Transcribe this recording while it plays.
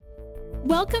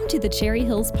Welcome to the Cherry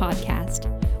Hills Podcast.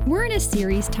 We're in a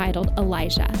series titled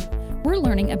Elijah. We're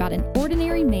learning about an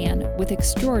ordinary man with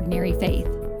extraordinary faith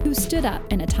who stood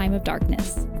up in a time of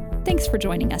darkness. Thanks for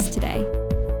joining us today.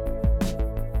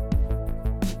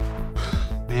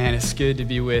 Man, it's good to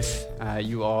be with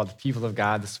you all, the people of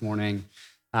God, this morning.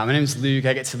 My name is Luke.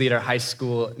 I get to lead our high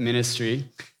school ministry,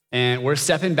 and we're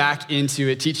stepping back into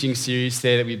a teaching series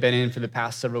today that we've been in for the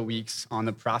past several weeks on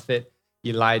the prophet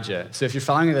Elijah. So if you're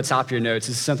following at the top of your notes,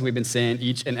 this is something we've been saying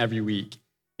each and every week.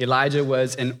 Elijah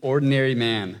was an ordinary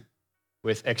man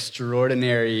with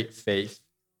extraordinary faith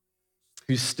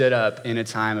who stood up in a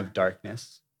time of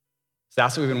darkness. So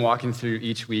that's what we've been walking through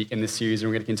each week in this series, and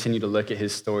we're going to continue to look at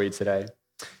his story today.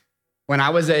 When I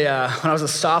was a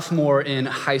sophomore in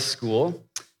high school,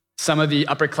 some of the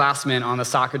upperclassmen on the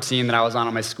soccer team that I was on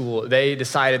at my school, they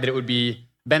decided that it would be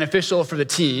beneficial for the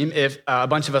team if a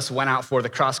bunch of us went out for the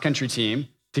cross-country team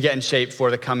to get in shape for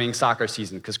the coming soccer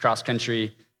season, because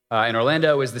cross-country in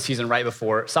Orlando was the season right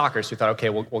before soccer. So we thought,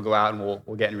 okay, we'll go out and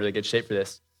we'll get in really good shape for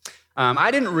this. I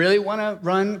didn't really want to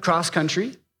run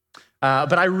cross-country,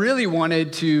 but I really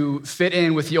wanted to fit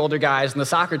in with the older guys on the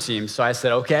soccer team. So I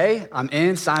said, okay, I'm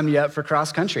in, sign me up for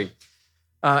cross-country.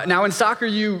 Now in soccer,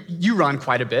 you run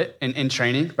quite a bit in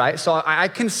training, right? So I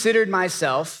considered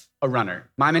myself a runner.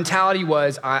 My mentality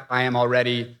was, I am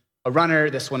already a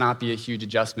runner. This will not be a huge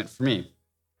adjustment for me.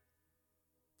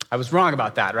 I was wrong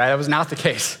about that, right? That was not the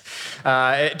case.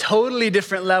 A totally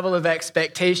different level of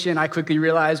expectation. I quickly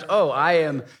realized, I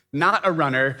am not a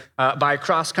runner by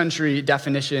cross-country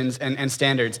definitions and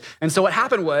standards. And so what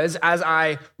happened was, as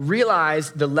I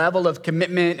realized the level of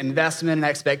commitment, investment, and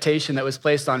expectation that was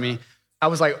placed on me, I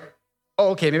was like,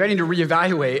 okay, maybe I need to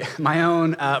reevaluate my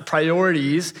own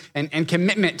priorities and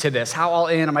commitment to this. How all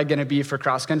in am I gonna be for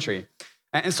cross-country?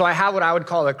 And so I had what I would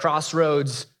call a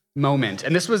crossroads moment.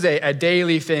 And this was a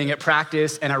daily thing at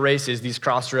practice and at races, these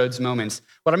crossroads moments.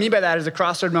 What I mean by that is a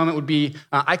crossroad moment would be,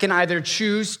 I can either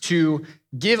choose to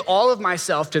give all of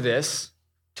myself to this,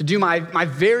 to do my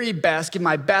very best, give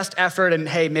my best effort, and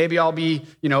hey, maybe I'll be,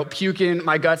 puking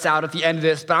my guts out at the end of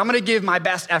this, but I'm gonna give my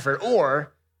best effort.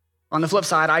 Or on the flip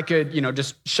side, I could,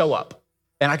 just show up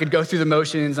and I could go through the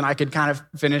motions and I could kind of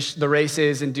finish the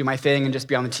races and do my thing and just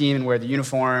be on the team and wear the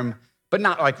uniform, but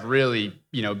not like really,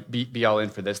 be all in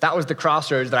for this. That was the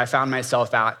crossroads that I found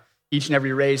myself at each and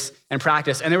every race and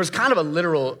practice. And there was kind of a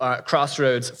literal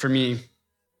crossroads for me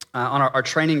on our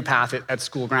training path at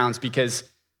school grounds, because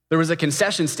there was a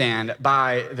concession stand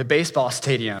by the baseball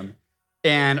stadium,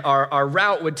 and our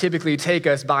route would typically take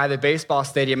us by the baseball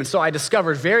stadium. And so I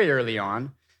discovered very early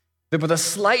on that with a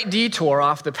slight detour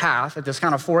off the path at this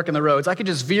kind of fork in the roads, I could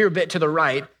just veer a bit to the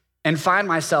right and find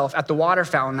myself at the water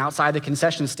fountain outside the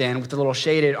concession stand with the little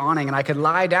shaded awning, and I could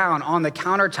lie down on the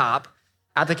countertop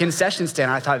at the concession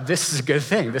stand. I thought, this is a good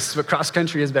thing. This is what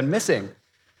cross-country has been missing.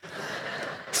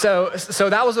 So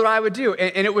that was what I would do.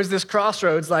 And it was this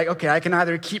crossroads, like, okay, I can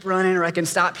either keep running or I can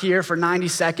stop here for 90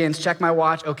 seconds, check my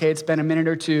watch. Okay, it's been a minute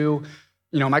or two.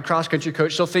 My cross-country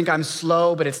coach, she'll think I'm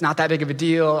slow, but it's not that big of a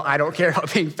deal. I don't care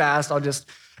about being fast.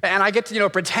 And I get to,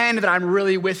 pretend that I'm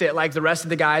really with it like the rest of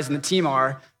the guys in the team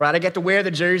are, right? I get to wear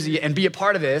the jersey and be a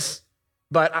part of this,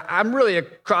 but I'm really a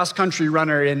cross-country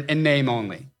runner in name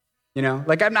only,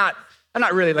 Like I'm not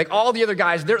really, like all the other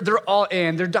guys, they're all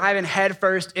in. They're diving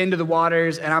headfirst into the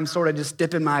waters, and I'm sort of just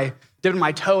dipping my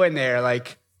toe in there.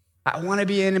 Like, I want to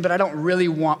be in, but I don't really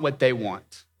want what they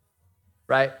want,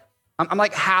 right? I'm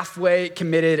like halfway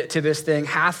committed to this thing,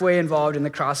 halfway involved in the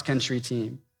cross-country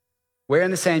team, wearing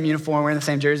the same uniform, wearing the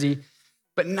same jersey,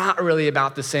 but not really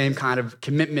about the same kind of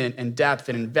commitment and depth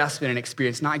and investment and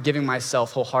experience, not giving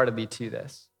myself wholeheartedly to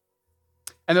this.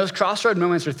 And those crossroad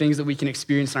moments are things that we can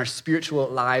experience in our spiritual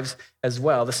lives as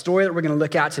well. The story that we're going to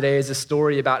look at today is a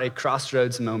story about a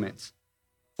crossroads moment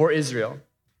for Israel.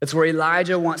 It's where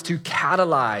Elijah wants to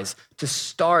catalyze, to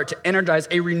start, to energize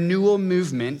a renewal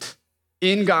movement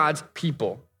in God's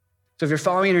people. So if you're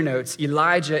following in your notes,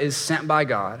 Elijah is sent by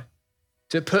God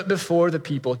to put before the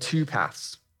people two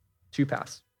paths.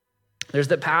 There's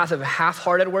the path of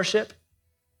half-hearted worship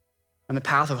and the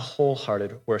path of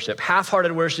wholehearted worship.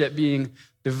 Half-hearted worship being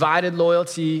divided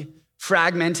loyalty,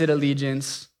 fragmented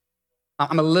allegiance.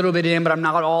 I'm a little bit in, but I'm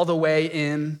not all the way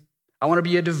in. I want to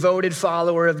be a devoted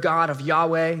follower of God, of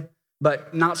Yahweh,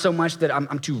 but not so much that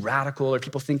I'm too radical or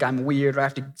people think I'm weird or I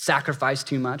have to sacrifice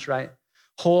too much, right?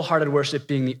 Wholehearted worship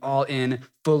being the all-in,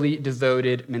 fully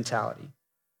devoted mentality.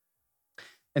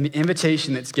 And the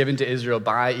invitation that's given to Israel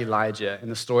by Elijah in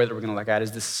the story that we're going to look at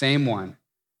is the same one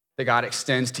that God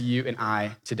extends to you and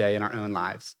I today in our own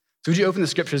lives. So would you open the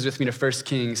scriptures with me to 1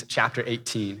 Kings chapter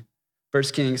 18? 1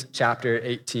 Kings chapter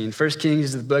 18. 1 Kings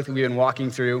is the book that we've been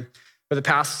walking through for the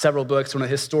past several books, one of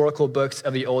the historical books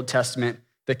of the Old Testament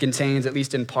that contains, at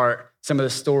least in part, some of the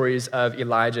stories of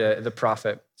Elijah the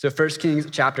prophet. So 1 Kings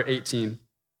chapter 18.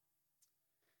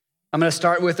 I'm going to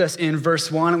start with us in verse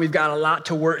 1, and we've got a lot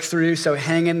to work through, so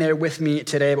hang in there with me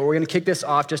today. But we're going to kick this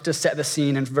off just to set the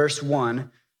scene in verse 1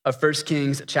 of 1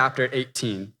 Kings chapter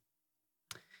 18.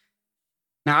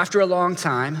 Now, after a long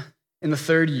time, in the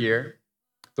 3rd year,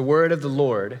 the word of the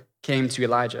Lord came to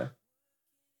Elijah.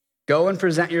 Go and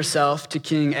present yourself to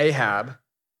King Ahab,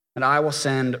 and I will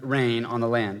send rain on the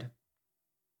land.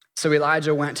 So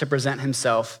Elijah went to present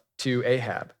himself to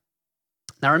Ahab.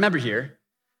 Now remember here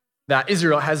that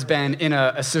Israel has been in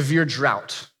a severe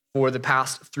drought for the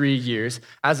past 3 years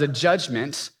as a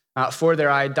judgment for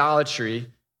their idolatry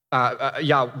that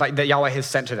Yahweh has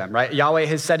sent to them, right? Yahweh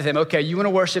has said to them, okay, you want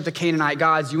to worship the Canaanite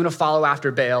gods, you want to follow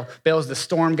after Baal. Baal's the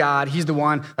storm god. He's the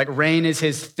one, rain is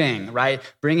his thing, right?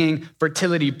 Bringing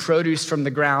fertility, produce from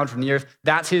the ground, from the earth.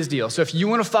 That's his deal. So if you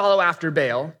want to follow after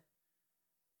Baal,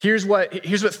 here's what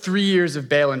 3 years of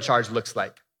Baal in charge looks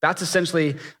like. That's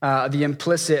essentially the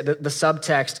implicit, the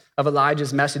subtext of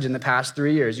Elijah's message in the past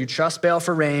 3 years. You trust Baal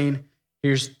for rain,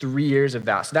 here's 3 years of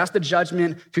that. So that's the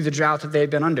judgment through the drought that they've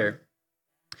been under.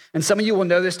 And some of you will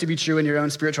know this to be true in your own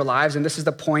spiritual lives, and this is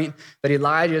the point that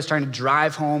Elijah is trying to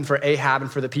drive home for Ahab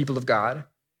and for the people of God.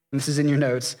 And this is in your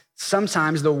notes.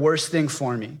 Sometimes the worst thing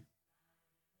for me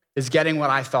is getting what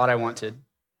I thought I wanted.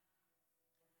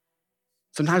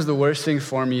 Sometimes the worst thing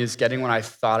for me is getting what I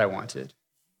thought I wanted.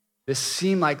 This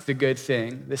seemed like the good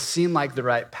thing. This seemed like the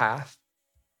right path.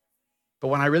 But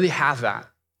when I really have that,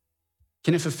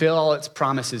 can it fulfill all its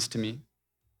promises to me?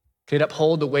 Can it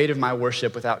uphold the weight of my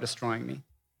worship without destroying me?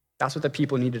 That's what the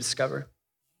people need to discover.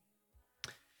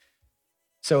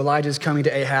 So Elijah's coming to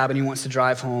Ahab, and he wants to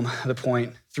drive home the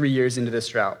point 3 years into this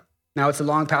drought. Now, it's a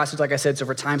long passage, like I said, so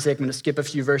for time's sake, I'm going to skip a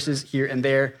few verses here and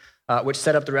there, which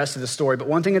set up the rest of the story. But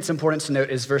one thing that's important to note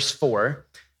is verse 4,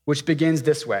 which begins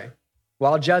this way.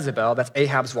 While Jezebel, that's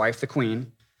Ahab's wife, the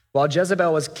queen, while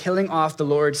Jezebel was killing off the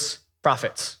Lord's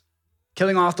prophets,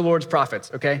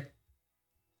 okay?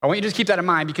 I want you to just keep that in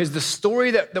mind because the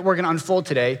story that we're going to unfold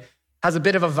today has a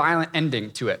bit of a violent ending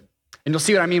to it. And you'll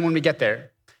see what I mean when we get there.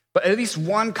 But at least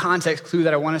one context clue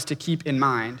that I want us to keep in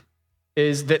mind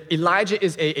is that Elijah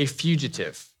is a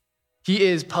fugitive. He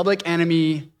is public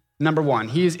enemy number 1.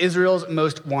 He is Israel's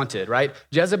most wanted, right?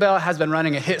 Jezebel has been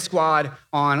running a hit squad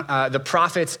on the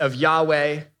prophets of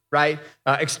Yahweh, right?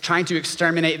 Trying to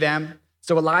exterminate them.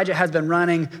 So Elijah has been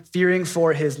running, fearing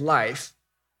for his life.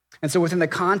 And so within the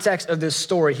context of this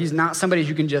story, he's not somebody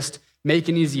who can just make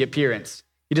an easy appearance.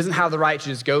 He doesn't have the right to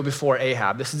just go before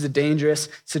Ahab. This is a dangerous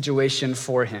situation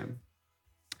for him.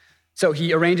 So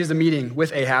he arranges a meeting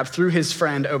with Ahab through his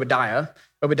friend Obadiah.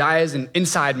 Obadiah is an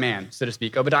inside man, so to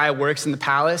speak. Obadiah works in the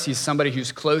palace. He's somebody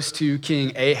who's close to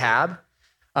King Ahab.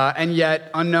 And yet,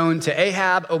 unknown to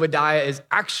Ahab, Obadiah is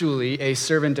actually a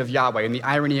servant of Yahweh. And the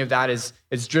irony of that is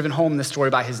driven home in the story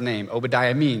by his name.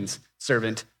 Obadiah means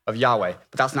servant of Yahweh.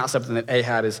 But that's not something that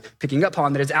Ahab is picking up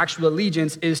on, that his actual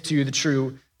allegiance is to the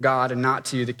true God and not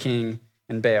to the king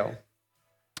and Baal.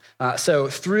 So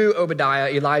through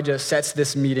Obadiah, Elijah sets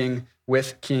this meeting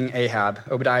with King Ahab.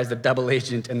 Obadiah is the double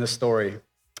agent in the story.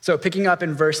 So picking up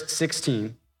in verse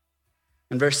 16,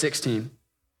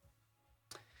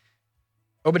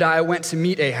 Obadiah went to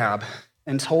meet Ahab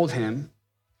and told him,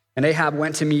 and Ahab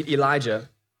went to meet Elijah.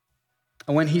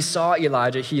 And when he saw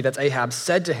Elijah, that's Ahab,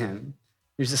 said to him,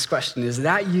 here's this question, is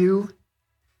that you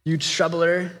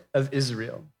troubler of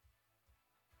Israel?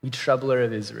 You troubler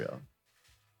of Israel.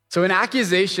 So an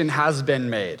accusation has been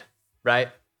made, right?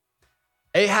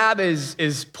 Ahab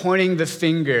is pointing the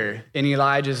finger in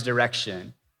Elijah's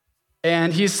direction.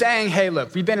 And he's saying, hey,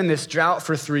 look, we've been in this drought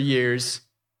for 3 years.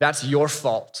 That's your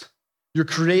fault. You're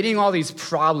creating all these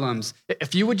problems.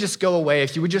 If you would just go away,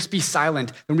 if you would just be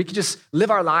silent, then we could just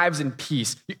live our lives in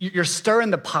peace. You're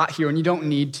stirring the pot here and you don't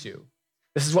need to.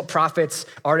 This is what prophets,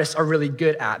 artists are really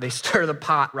good at. They stir the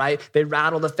pot, right? They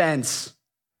rattle the fence.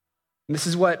 And this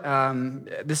is what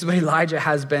Elijah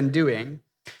has been doing.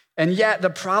 And yet the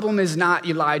problem is not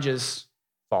Elijah's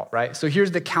fault, right? So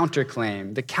here's the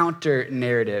counterclaim, the counter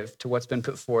narrative to what's been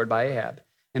put forward by Ahab.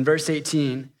 In verse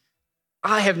 18,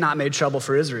 I have not made trouble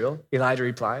for Israel, Elijah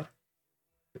replied.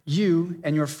 But you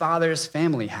and your father's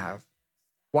family have.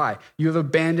 Why? You have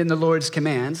abandoned the Lord's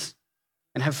commands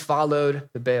and have followed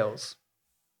the Baals.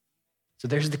 So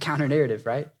there's the counter narrative,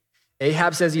 right?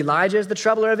 Ahab says Elijah is the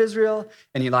troubler of Israel,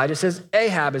 and Elijah says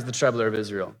Ahab is the troubler of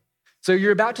Israel. So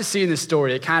you're about to see in this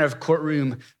story a kind of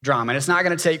courtroom drama, and it's not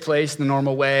going to take place in the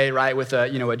normal way, right, with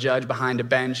a judge behind a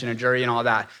bench and a jury and all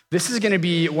that. This is going to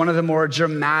be one of the more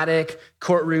dramatic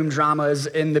courtroom dramas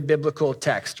in the biblical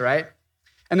text, right?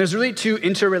 And there's really two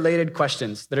interrelated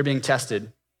questions that are being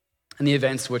tested in the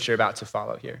events which are about to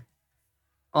follow here.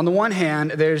 On the one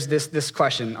hand, there's this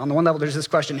question. On the one level, there's this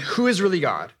question: who is really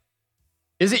God?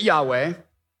 Is it Yahweh,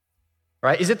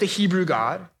 right? Is it the Hebrew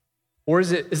God, or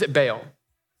is it Baal?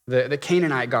 The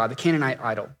Canaanite God, the Canaanite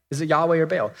idol. Is it Yahweh or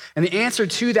Baal? And the answer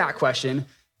to that question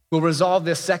will resolve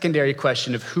this secondary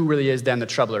question of who really is then the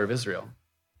troubler of Israel.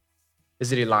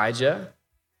 Is it Elijah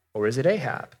or is it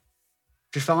Ahab?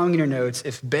 If you're following in your notes,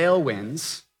 if Baal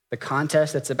wins, the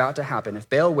contest that's about to happen, if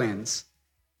Baal wins,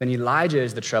 then Elijah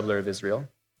is the troubler of Israel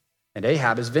and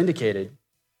Ahab is vindicated.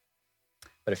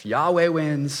 But if Yahweh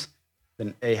wins,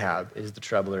 then Ahab is the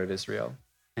troubler of Israel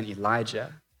and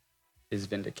Elijah is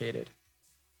vindicated.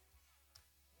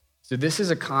 So this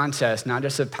is a contest, not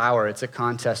just of power, it's a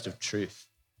contest of truth,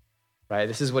 right?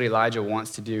 This is what Elijah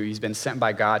wants to do. He's been sent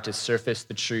by God to surface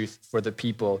the truth for the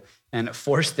people and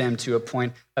force them to a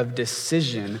point of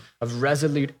decision, of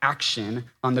resolute action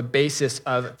on the basis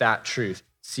of that truth.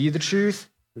 See the truth,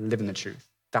 live in the truth.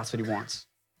 That's what he wants.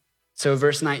 So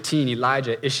verse 19,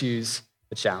 Elijah issues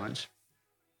the challenge.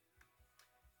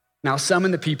 Now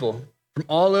summon the people from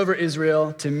all over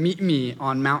Israel to meet me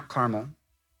on Mount Carmel,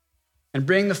 and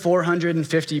bring the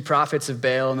 450 prophets of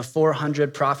Baal and the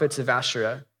 400 prophets of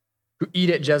Asherah who eat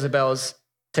at Jezebel's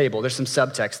table. There's some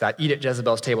subtext that eat at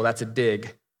Jezebel's table. That's a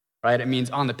dig, right? It means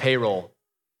on the payroll.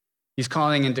 He's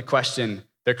calling into question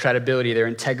their credibility, their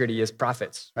integrity as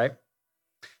prophets, right?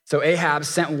 So Ahab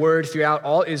sent word throughout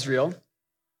all Israel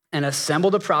and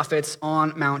assembled the prophets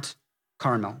on Mount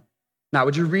Carmel. Now,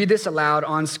 would you read this aloud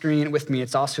on screen with me?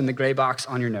 It's also in the gray box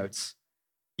on your notes.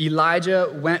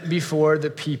 Elijah went before the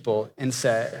people and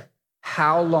said,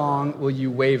 "How long will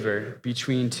you waver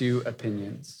between two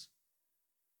opinions?"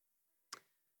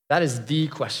 That is the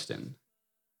question.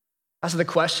 That's the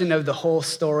question of the whole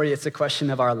story. It's a question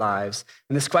of our lives.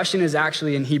 And this question is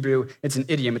actually in Hebrew, it's an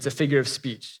idiom. It's a figure of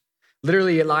speech.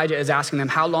 Literally, Elijah is asking them,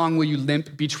 how long will you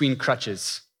limp between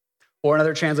crutches? Or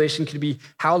another translation could be,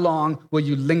 how long will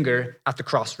you linger at the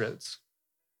crossroads?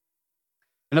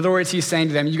 In other words, he's saying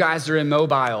to them, you guys are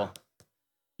immobile.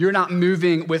 You're not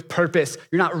moving with purpose.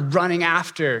 You're not running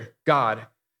after God.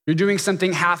 You're doing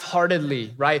something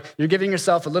half-heartedly, right? You're giving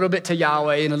yourself a little bit to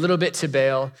Yahweh and a little bit to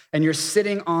Baal, and you're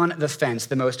sitting on the fence,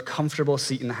 the most comfortable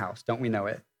seat in the house. Don't we know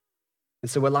it?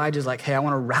 And so Elijah's like, hey, I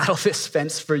want to rattle this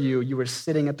fence for you. You were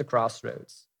sitting at the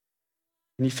crossroads.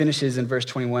 And he finishes in verse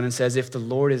 21 and says, if the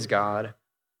Lord is God,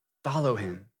 follow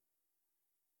him.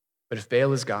 But if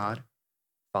Baal is God,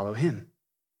 follow him.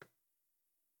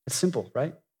 It's simple,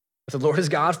 right? If the Lord is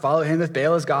God, follow him. If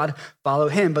Baal is God, follow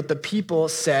him. But the people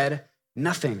said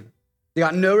nothing. They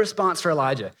got no response for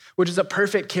Elijah, which is a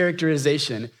perfect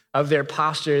characterization of their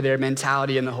posture, their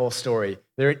mentality in the whole story.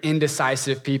 They're an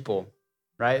indecisive people,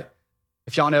 right?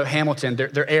 If y'all know Hamilton,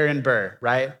 they're Aaron Burr,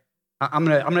 right? I'm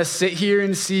gonna sit here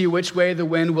and see which way the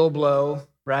wind will blow,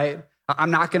 right?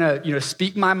 I'm not gonna,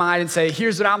 speak my mind and say,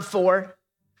 here's what I'm for,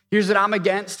 here's what I'm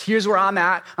against, here's where I'm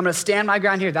at. I'm gonna stand my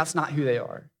ground here. That's not who they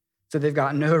are. So they've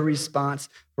got no response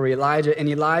for Elijah, and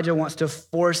Elijah wants to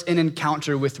force an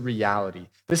encounter with reality.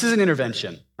 This is an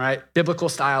intervention, right? Biblical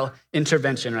style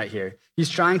intervention right here. He's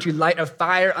trying to light a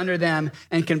fire under them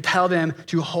and compel them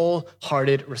to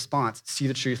wholehearted response. See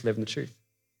the truth, live in the truth.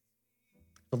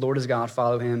 The Lord is God,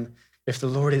 follow him. If the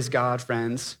Lord is God,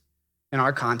 friends, in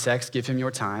our context, give him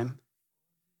your time.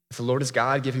 If the Lord is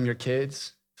God, give him your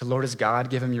kids. If the Lord is God,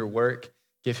 give him your work,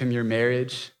 give him your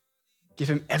marriage. Give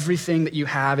him everything that you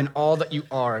have and all that you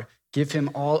are. Give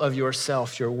him all of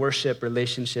yourself, your worship,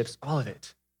 relationships, all of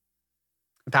it.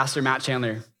 Pastor Matt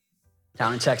Chandler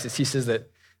down in Texas, he says that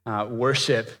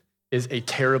worship is a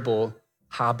terrible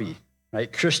hobby,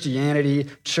 right? Christianity,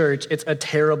 church, it's a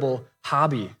terrible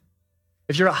hobby.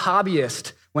 If you're a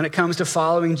hobbyist when it comes to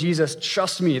following Jesus,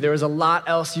 trust me, there is a lot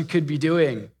else you could be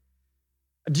doing.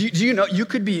 Do you know you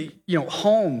could be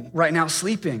home right now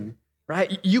sleeping?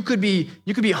 Right? You could be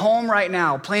home right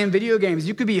now playing video games.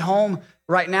 You could be home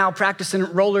right now practicing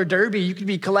roller derby. You could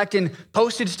be collecting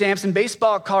postage stamps and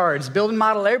baseball cards, building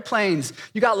model airplanes.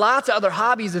 You got lots of other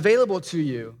hobbies available to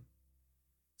you.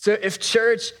 So if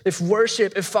church, if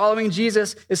worship, if following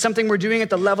Jesus is something we're doing at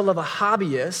the level of a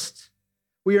hobbyist,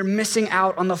 we are missing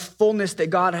out on the fullness that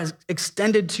God has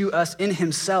extended to us in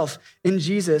himself, in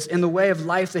Jesus, in the way of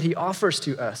life that he offers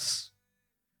to us.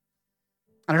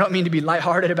 I don't mean to be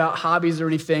lighthearted about hobbies or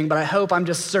anything, but I hope I'm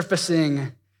just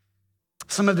surfacing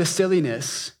some of the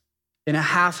silliness in a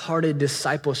half-hearted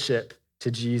discipleship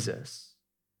to Jesus.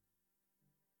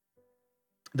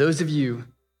 Those of you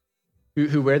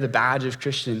who wear the badge of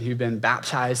Christian, who've been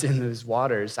baptized in those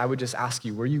waters, I would just ask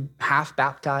you, were you half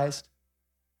baptized?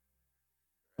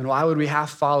 And why would we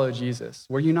half follow Jesus?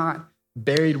 Were you not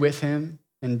buried with him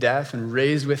in death and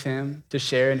raised with him to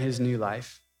share in his new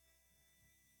life?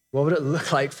 What would it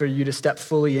look like for you to step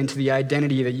fully into the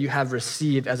identity that you have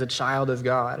received as a child of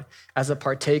God, as a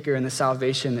partaker in the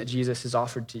salvation that Jesus has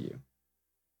offered to you?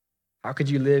 How could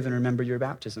you live and remember your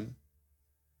baptism?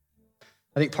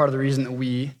 I think part of the reason that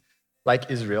we, like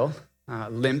Israel,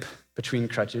 limp between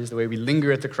crutches, the way we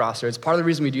linger at the crossroads, part of the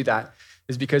reason we do that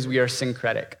is because we are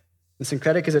syncretic. And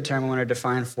syncretic is a term I want to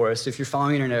define for us. So if you're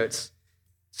following your notes,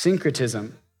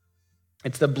 syncretism,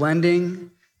 it's the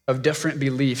blending of different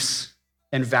beliefs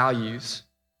and values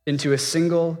into a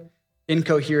single,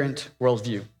 incoherent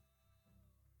worldview.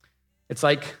 It's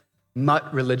like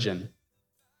mutt religion.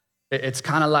 It's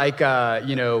kind of like,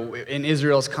 in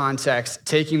Israel's context,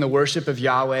 taking the worship of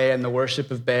Yahweh and the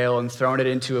worship of Baal and throwing it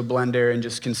into a blender and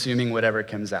just consuming whatever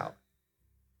comes out.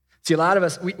 See, a lot of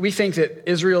us, we think that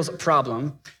Israel's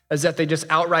problem is that they just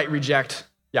outright reject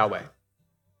Yahweh.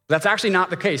 That's actually not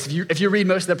the case. If you read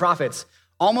most of the prophets,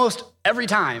 almost every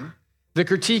time, the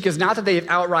critique is not that they have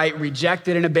outright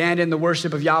rejected and abandoned the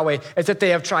worship of Yahweh, it's that they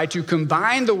have tried to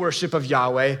combine the worship of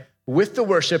Yahweh with the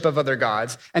worship of other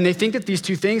gods, and they think that these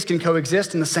two things can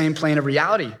coexist in the same plane of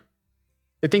reality.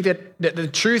 They think that the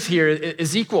truth here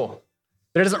is equal,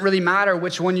 that it doesn't really matter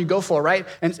which one you go for, right?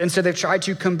 And so they've tried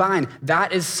to combine.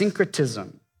 That is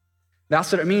syncretism.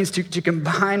 That's what it means to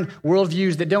combine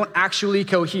worldviews that don't actually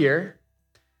cohere.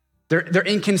 They're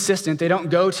inconsistent, they don't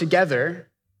go together,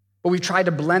 but we try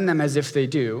to blend them as if they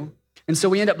do. And so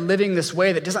we end up living this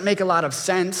way that doesn't make a lot of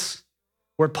sense.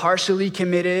 We're partially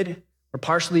committed, we're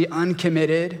partially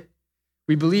uncommitted.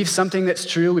 We believe something that's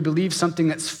true, we believe something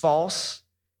that's false,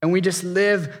 and we just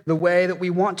live the way that we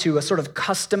want to, a sort of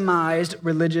customized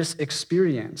religious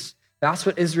experience. That's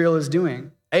what Israel is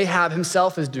doing. Ahab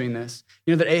himself is doing this.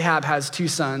 You know that Ahab has two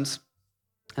sons,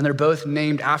 and they're both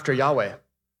named after Yahweh.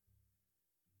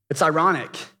 It's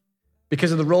ironic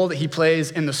because of the role that he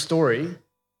plays in the story,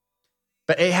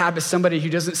 but Ahab is somebody who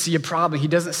doesn't see a problem. He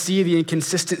doesn't see the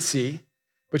inconsistency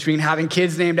between having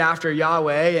kids named after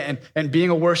Yahweh and being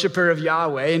a worshiper of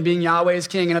Yahweh and being Yahweh's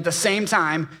king, and at the same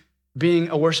time, being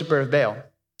a worshiper of Baal.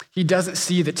 He doesn't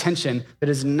see the tension that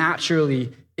is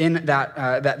naturally in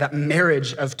that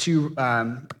marriage of two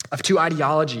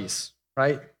ideologies,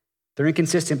 right? They're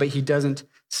inconsistent, but he doesn't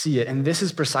see it. And this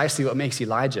is precisely what makes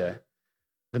Elijah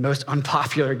the most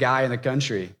unpopular guy in the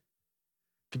country,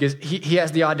 because he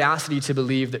has the audacity to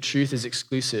believe that truth is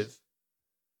exclusive,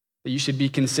 that you should be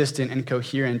consistent and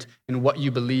coherent in what you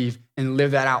believe and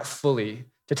live that out fully,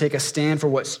 to take a stand for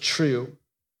what's true,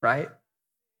 right?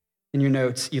 In your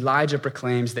notes, Elijah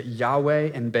proclaims that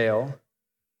Yahweh and Baal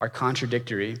are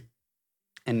contradictory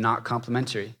and not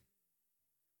complementary.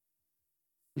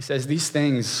 He says these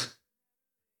things,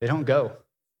 they don't go.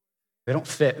 They don't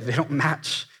fit. They don't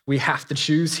match. We have to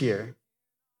choose here.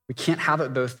 We can't have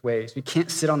it both ways. We can't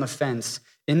sit on the fence.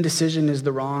 Indecision is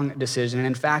the wrong decision. And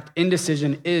in fact,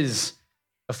 indecision is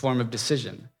a form of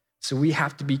decision. So we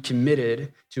have to be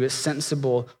committed to a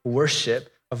sensible worship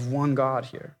of one God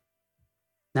here.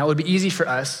 Now, it would be easy for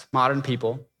us, modern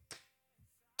people,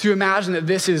 to imagine that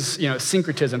this is,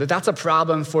 syncretism, that that's a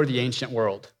problem for the ancient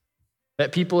world.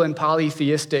 That people in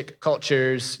polytheistic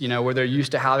cultures, where they're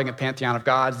used to having a pantheon of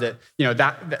gods,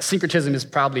 that syncretism is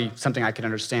probably something I can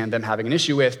understand them having an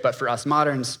issue with, but for us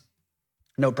moderns,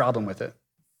 no problem with it,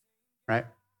 right?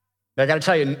 But I gotta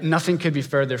tell you, nothing could be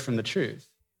further from the truth.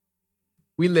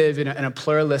 We live in a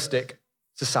pluralistic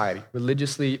society,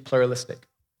 religiously pluralistic.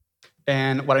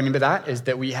 And what I mean by that is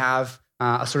that we have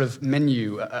a sort of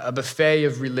menu, a buffet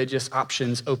of religious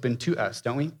options open to us,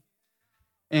 don't we?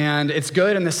 And it's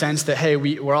good in the sense that, hey,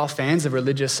 we're all fans of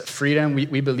religious freedom.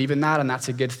 We believe in that, and that's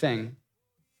a good thing.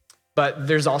 But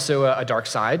there's also a dark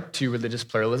side to religious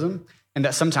pluralism, and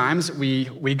that sometimes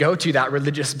we go to that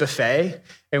religious buffet,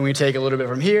 and we take a little bit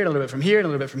from here, and a little bit from here, and a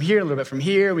little bit from here, and a little bit from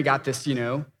here. We got this,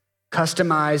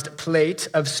 customized plate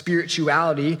of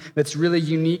spirituality that's really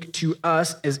unique to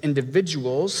us as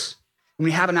individuals, and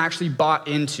we haven't actually bought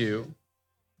into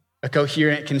a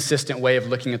coherent, consistent way of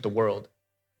looking at the world.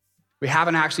 We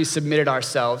haven't actually submitted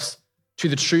ourselves to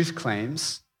the truth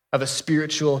claims of a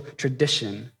spiritual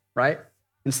tradition, right?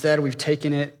 Instead, we've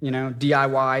taken it,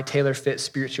 DIY, tailor-fit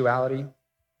spirituality. And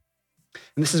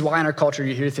this is why in our culture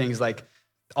you hear things like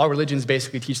all religions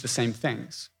basically teach the same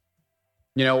things.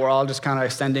 We're all just kind of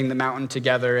ascending the mountain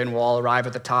together and we'll all arrive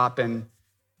at the top and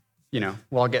we'll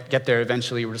all get there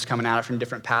eventually. We're just coming at it from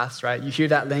different paths, right? You hear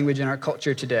that language in our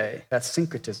culture today. That's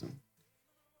syncretism.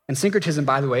 And syncretism,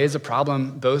 by the way, is a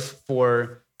problem both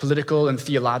for political and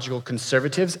theological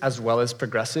conservatives as well as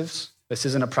progressives. This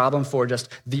isn't a problem for just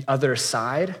the other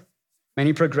side.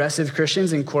 Many progressive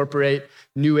Christians incorporate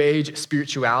New Age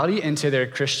spirituality into their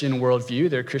Christian worldview,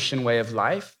 their Christian way of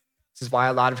life. This is why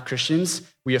a lot of Christians,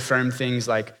 we affirm things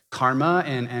like karma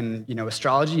and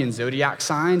astrology and zodiac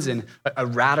signs and a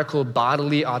radical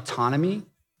bodily autonomy,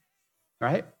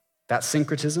 right? That's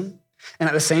syncretism. And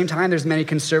at the same time, there's many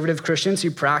conservative Christians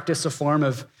who practice a form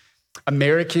of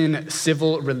American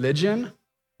civil religion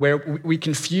where we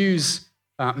confuse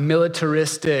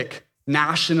militaristic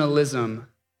nationalism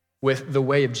with the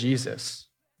way of Jesus.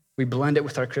 We blend it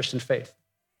with our Christian faith.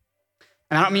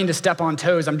 And I don't mean to step on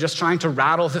toes. I'm just trying to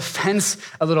rattle the fence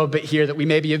a little bit here that we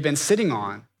maybe have been sitting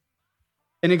on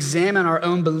and examine our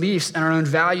own beliefs and our own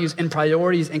values and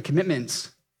priorities and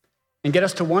commitments and get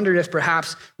us to wonder if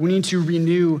perhaps we need to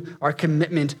renew our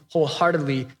commitment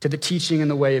wholeheartedly to the teaching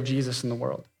and the way of Jesus in the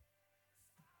world.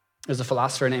 There's a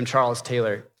philosopher named Charles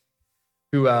Taylor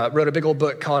who wrote a big old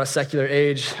book called A Secular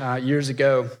Age years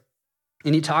ago.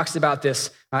 And he talks about this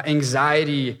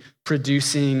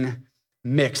anxiety-producing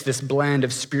mix, this blend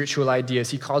of spiritual ideas.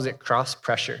 He calls it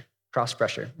cross-pressure.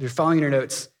 Cross-pressure. If you're following in your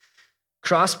notes,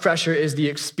 cross-pressure is the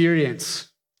experience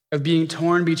of being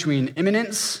torn between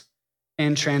immanence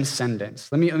and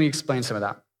transcendence. Let me explain some of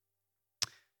that.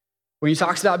 When he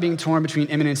talks about being torn between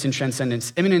immanence and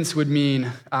transcendence, immanence would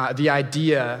mean the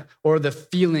idea or the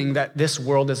feeling that this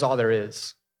world is all there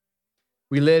is.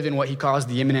 We live in what he calls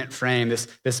the immanent frame,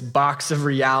 this box of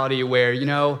reality where,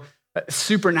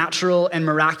 supernatural and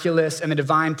miraculous and the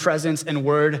divine presence and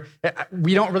word,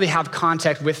 we don't really have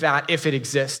contact with that if it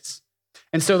exists.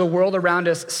 And so the world around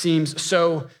us seems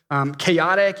so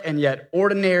chaotic and yet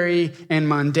ordinary and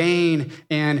mundane.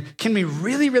 And can we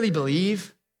really, really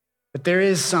believe that there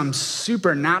is some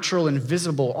supernatural,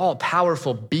 invisible,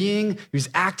 all-powerful being who's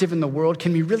active in the world?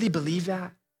 Can we really believe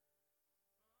that?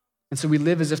 And so we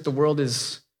live as if the world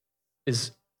is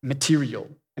material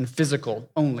and physical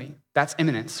only. That's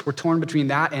immanence. We're torn between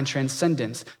that and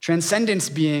transcendence. Transcendence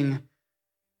being,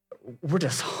 we're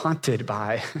just haunted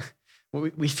by,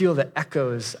 we feel the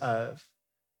echoes of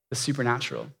the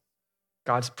supernatural,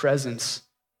 God's presence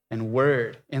and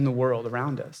word in the world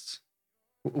around us.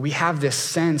 We have this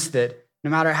sense that no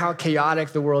matter how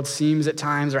chaotic the world seems at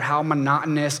times or how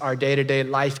monotonous our day-to-day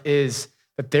life is,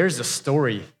 that there's a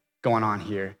story going on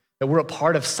here, that we're a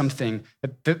part of something,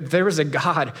 that there is a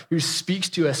God who speaks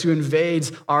to us, who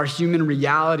invades our human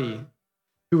reality,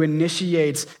 who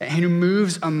initiates and who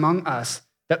moves among us,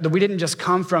 that we didn't just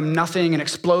come from nothing and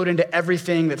explode into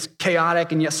everything that's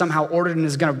chaotic and yet somehow ordered and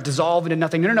is going to dissolve into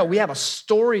nothing. No, we have a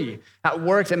story at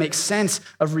work that makes sense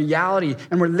of reality,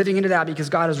 and we're living into that because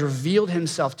God has revealed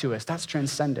himself to us. That's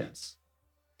transcendence.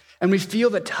 And we feel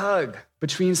the tug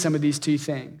between some of these two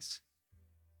things.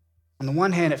 On the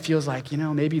one hand, it feels like,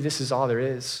 maybe this is all there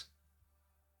is.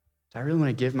 Do I really want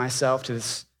to give myself to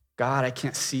this God I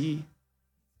can't see?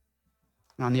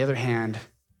 And on the other hand,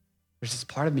 there's this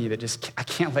part of me that I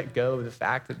can't let go of the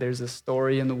fact that there's a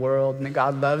story in the world and that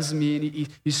God loves me and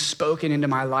he's spoken into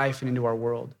my life and into our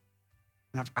world.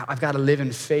 And I've got to live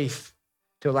in faith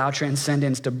to allow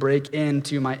transcendence to break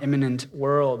into my immanent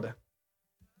world.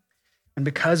 And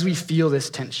because we feel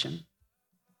this tension,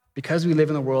 because we live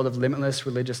in the world of limitless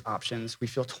religious options, we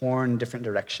feel torn in different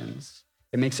directions.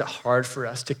 It makes it hard for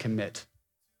us to commit.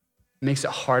 It makes it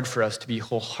hard for us to be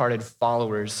wholehearted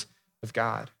followers of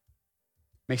God.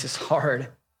 It makes it hard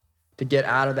to get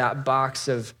out of that box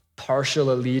of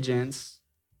partial allegiance,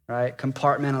 right?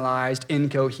 Compartmentalized,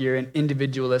 incoherent,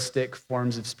 individualistic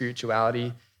forms of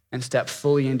spirituality and step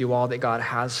fully into all that God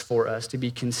has for us to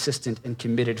be consistent and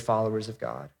committed followers of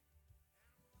God.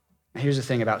 Now, here's the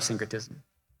thing about syncretism.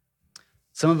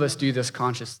 Some of us do this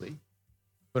consciously.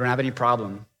 We don't have any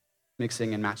problem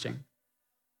mixing and matching.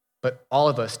 But all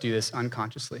of us do this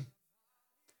unconsciously.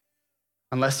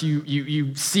 Unless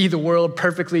you see the world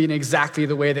perfectly and exactly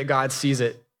the way that God sees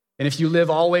it. And if you live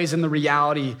always in the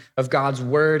reality of God's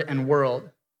word and world,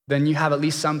 then you have at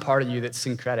least some part of you that's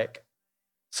syncretic.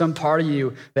 Some part of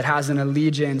you that has an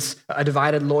allegiance, a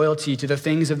divided loyalty to the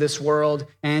things of this world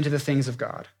and to the things of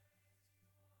God.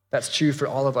 That's true for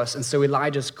all of us. And so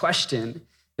Elijah's question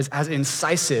is as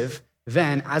incisive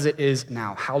then as it is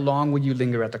now. How long will you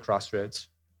linger at the crossroads?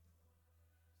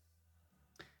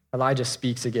 Elijah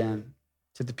speaks again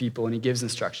to the people and he gives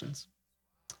instructions.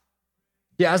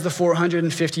 He has the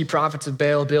 450 prophets of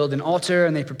Baal build an altar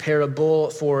and they prepare a bull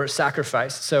for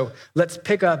sacrifice. So let's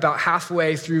pick up about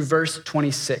halfway through verse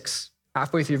 26.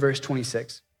 Halfway through verse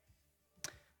 26.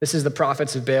 This is the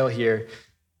prophets of Baal here.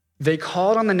 They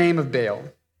called on the name of Baal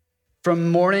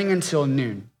from morning until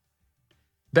noon.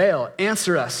 Baal,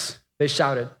 answer us, they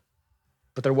shouted.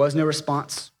 But there was no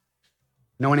response.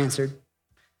 No one answered.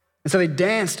 And so they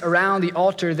danced around the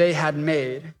altar they had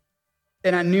made.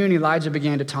 And at noon, Elijah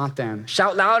began to taunt them.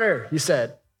 Shout louder, he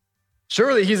said.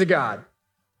 Surely he's a god.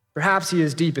 Perhaps he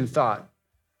is deep in thought,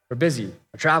 or busy,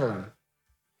 or traveling.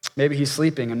 Maybe he's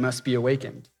sleeping and must be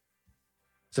awakened.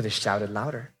 So they shouted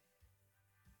louder.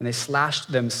 And they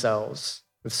slashed themselves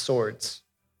with swords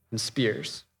and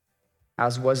spears,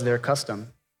 as was their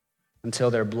custom,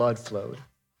 until their blood flowed.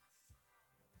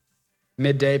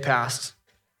 Midday passed,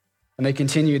 and they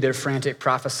continued their frantic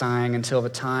prophesying until the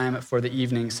time for the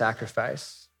evening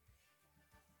sacrifice.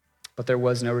 But there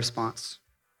was no response.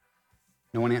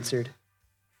 No one answered,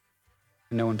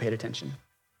 and no one paid attention.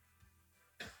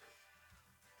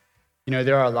 You know,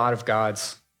 there are a lot of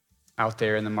gods out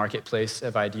there in the marketplace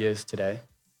of ideas today.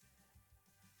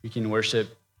 We can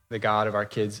worship the God of our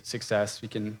kids' success. We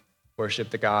can worship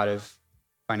the God of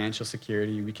financial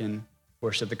security. We can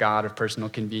worship the God of personal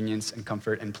convenience and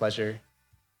comfort and pleasure.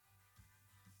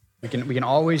 We can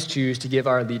always choose to give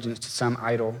our allegiance to some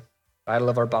idol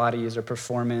of our bodies or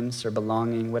performance or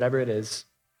belonging, whatever it is.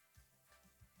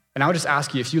 And I would just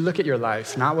ask you, if you look at your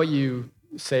life, not what you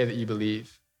say that you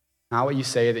believe, not what you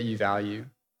say that you value,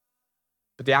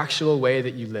 but the actual way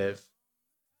that you live,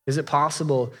 is it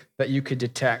possible that you could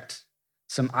detect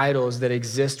some idols that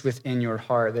exist within your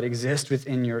heart, that exist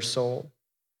within your soul,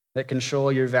 that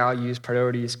control your values,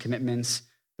 priorities, commitments,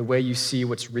 the way you see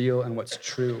what's real and what's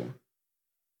true?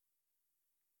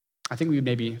 I think we would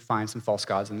maybe find some false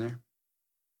gods in there.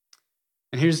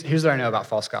 And here's what I know about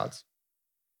false gods.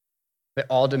 They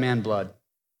all demand blood.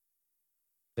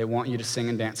 They want you to sing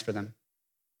and dance for them.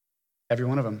 Every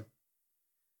one of them,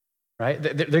 right?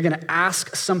 They're going to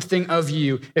ask something of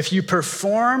you. If you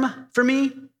perform for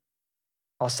me,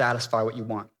 I'll satisfy what you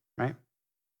want, right?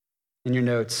 In your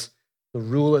notes, the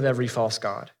rule of every false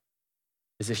god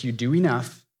is if you do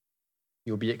enough,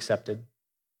 you'll be accepted.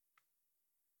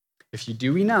 If you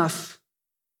do enough,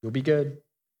 you'll be good.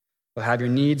 You'll have your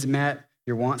needs met,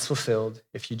 your wants fulfilled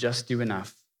if you just do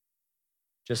enough.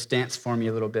 Just dance for me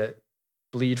a little bit,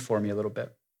 bleed for me a little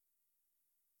bit.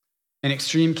 In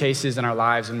extreme cases in our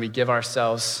lives, when we give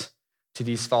ourselves to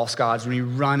these false gods, when we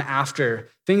run after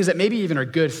things that maybe even are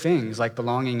good things, like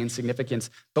belonging and significance,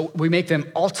 but we make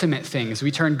them ultimate things.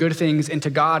 We turn good things into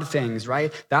God things,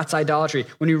 right? That's idolatry.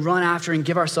 When we run after and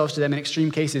give ourselves to them in extreme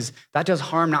cases, that does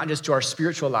harm not just to our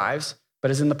spiritual lives,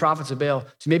 but as in the prophets of Baal,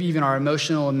 to maybe even our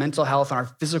emotional and mental health and our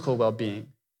physical well-being.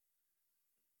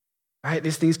 Right?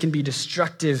 These things can be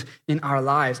destructive in our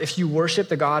lives. If you worship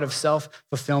the God of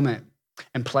self-fulfillment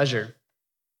and pleasure,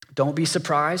 don't be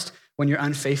surprised when you're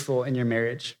unfaithful in your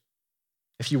marriage.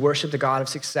 If you worship the God of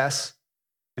success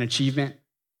and achievement,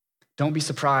 don't be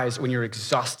surprised when you're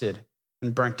exhausted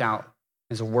and burnt out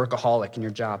as a workaholic in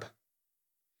your job.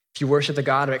 If you worship the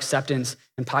God of acceptance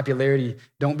and popularity,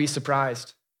 don't be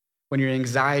surprised when your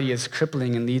anxiety is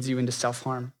crippling and leads you into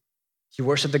self-harm. If you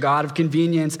worship the God of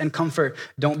convenience and comfort,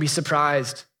 don't be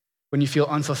surprised when you feel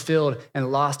unfulfilled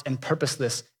and lost and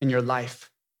purposeless in your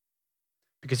life,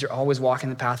 because you're always walking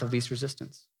the path of least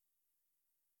resistance.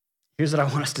 Here's what I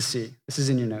want us to see. This is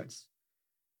in your notes.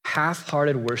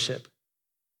 Half-hearted worship.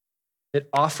 It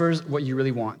offers what you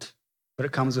really want, but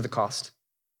it comes with a cost.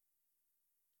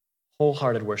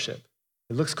 Wholehearted worship.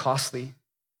 It looks costly,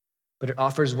 but it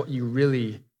offers what you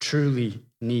really, truly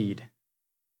need.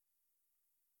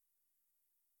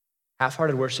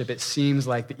 Half-hearted worship, it seems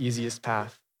like the easiest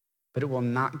path, but it will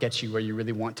not get you where you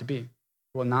really want to be. It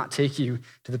will not take you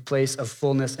to the place of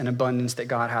fullness and abundance that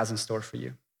God has in store for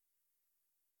you.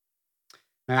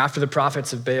 Now, after the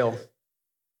prophets of Baal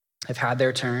have had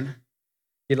their turn,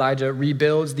 Elijah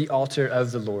rebuilds the altar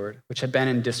of the Lord, which had been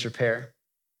in disrepair.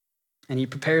 And he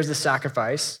prepares the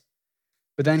sacrifice,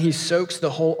 but then he soaks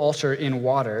the whole altar in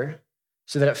water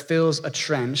so that it fills a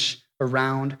trench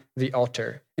around the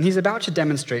altar. And he's about to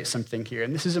demonstrate something here,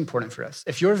 and this is important for us.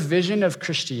 If your vision of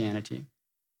Christianity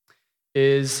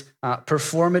is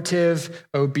performative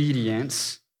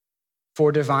obedience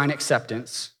for divine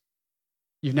acceptance,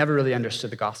 you've never really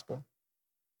understood the gospel.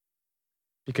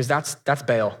 Because that's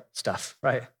Baal stuff,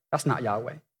 right? That's not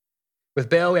Yahweh. With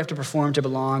Baal, we have to perform to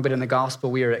belong, but in the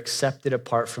gospel, we are accepted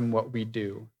apart from what we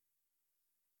do.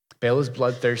 Baal is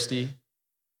bloodthirsty.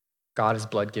 God is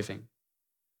blood-giving,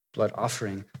 blood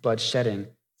offering, blood shedding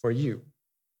for you.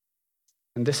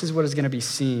 And this is what is going to be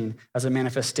seen as a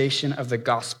manifestation of the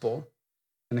gospel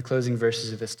in the closing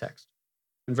verses of this text.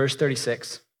 In verse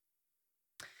 36,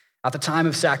 at the time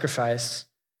of sacrifice,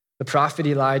 the prophet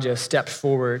Elijah stepped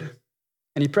forward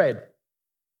and he prayed,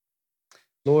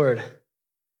 Lord,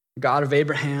 God of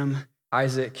Abraham,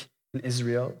 Isaac, and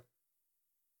Israel,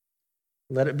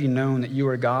 let it be known that you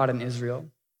are God in Israel,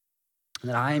 and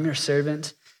that I am your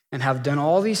servant and have done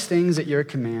all these things at your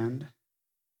command.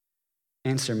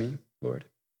 Answer me, Lord.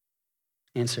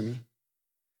 Answer me,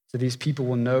 so these people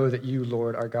will know that you,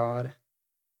 Lord, are God,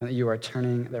 and that you are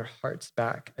turning their hearts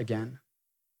back again.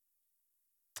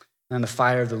 And the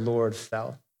fire of the Lord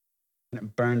fell, and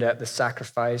it burned up the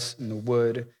sacrifice and the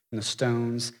wood and the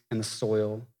stones and the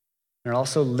soil, and it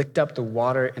also licked up the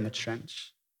water in the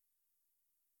trench.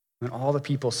 When all the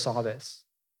people saw this,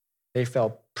 they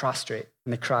fell prostrate,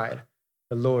 and they cried,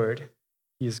 the Lord,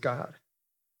 he is God.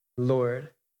 The Lord,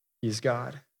 he is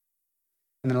God.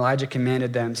 And then Elijah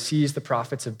commanded them, seize the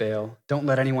prophets of Baal. Don't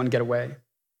let anyone get away.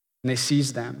 And they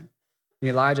seized them. And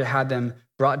Elijah had them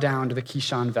brought down to the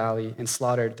Kishon Valley and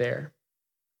slaughtered there.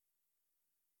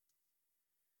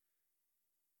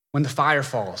 When the fire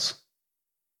falls,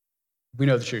 we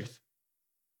know the truth.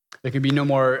 There can be no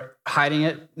more hiding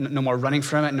it, no more running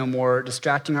from it, no more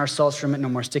distracting ourselves from it, no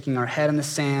more sticking our head in the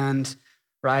sand,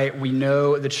 right? We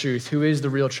know the truth. Who is the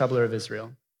real troubler of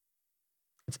Israel?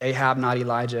 It's Ahab, not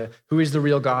Elijah. Who is the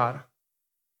real God?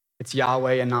 It's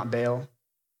Yahweh and not Baal.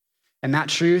 And that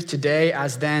truth today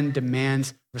as then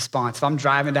demands response. If I'm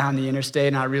driving down the interstate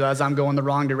and I realize I'm going the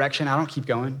wrong direction, I don't keep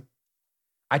going.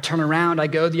 I turn around, I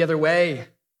go the other way,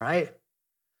 right?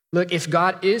 Look, if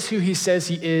God is who he says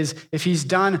he is, if he's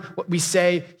done what we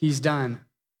say he's done,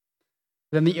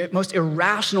 then the most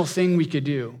irrational thing we could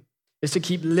do is to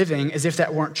keep living as if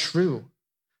that weren't true.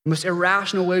 The most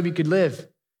irrational way we could live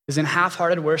is in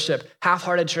half-hearted worship,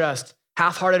 half-hearted trust,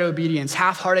 half-hearted obedience,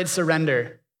 half-hearted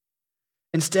surrender.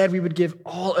 Instead, we would give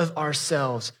all of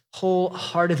ourselves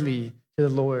wholeheartedly to the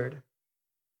Lord.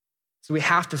 So we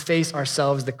have to face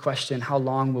ourselves the question, how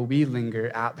long will we linger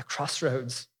at the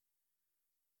crossroads?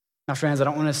 Now, friends, I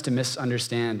don't want us to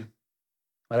misunderstand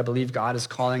what I believe God is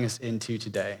calling us into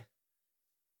today.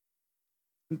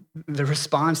 The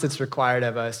response that's required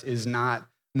of us is not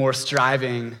more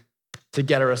striving to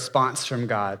get a response from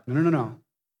God. No.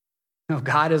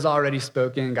 God has already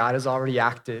spoken. God has already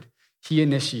acted. He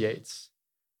initiates.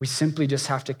 We simply just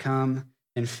have to come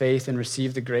in faith and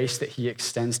receive the grace that he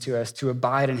extends to us, to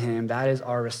abide in him. That is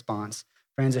our response.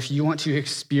 Friends, if you want to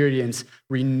experience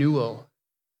renewal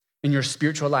in your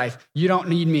spiritual life, you don't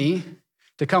need me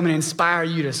to come and inspire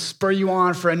you, to spur you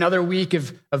on for another week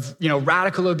of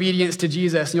radical obedience to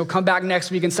Jesus. And you'll come back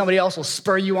next week and somebody else will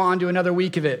spur you on to another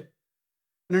week of it.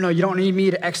 No, you don't need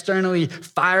me to externally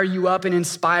fire you up and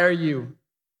inspire you.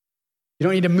 You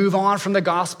don't need to move on from the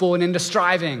gospel and into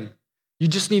striving. You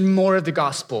just need more of the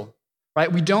gospel,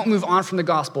 right? We don't move on from the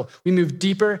gospel. We move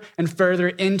deeper and further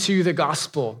into the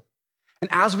gospel.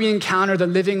 And as we encounter the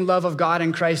living love of God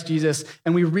in Christ Jesus,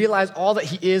 and we realize all that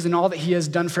he is and all that he has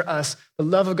done for us, the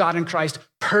love of God in Christ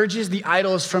purges the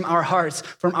idols from our hearts,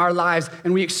 from our lives,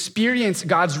 and we experience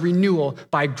God's renewal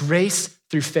by grace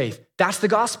through faith. That's the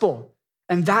gospel.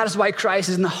 And that is why Christ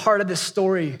is in the heart of this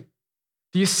story.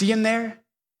 Do you see him there?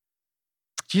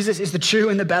 Jesus is the true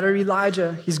and the better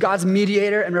Elijah. He's God's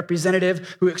mediator and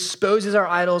representative who exposes our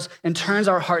idols and turns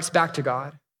our hearts back to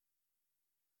God.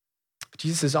 But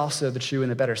Jesus is also the true and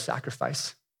the better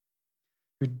sacrifice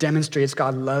who demonstrates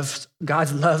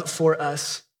God's love for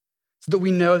us so that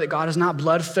we know that God is not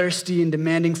bloodthirsty and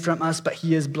demanding from us, but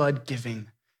he is blood-giving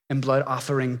and blood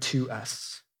offering to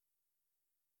us.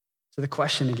 So the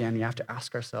question again we have to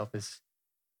ask ourselves is,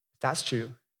 if that's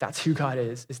true, that's who God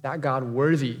is that God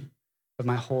worthy of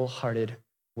my wholehearted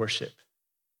worship?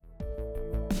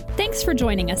 Thanks for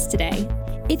joining us today.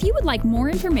 If you would like more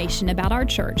information about our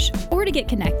church or to get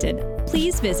connected,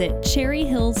 please visit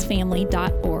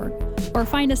cherryhillsfamily.org or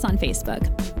find us on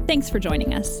Facebook. Thanks for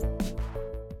joining us.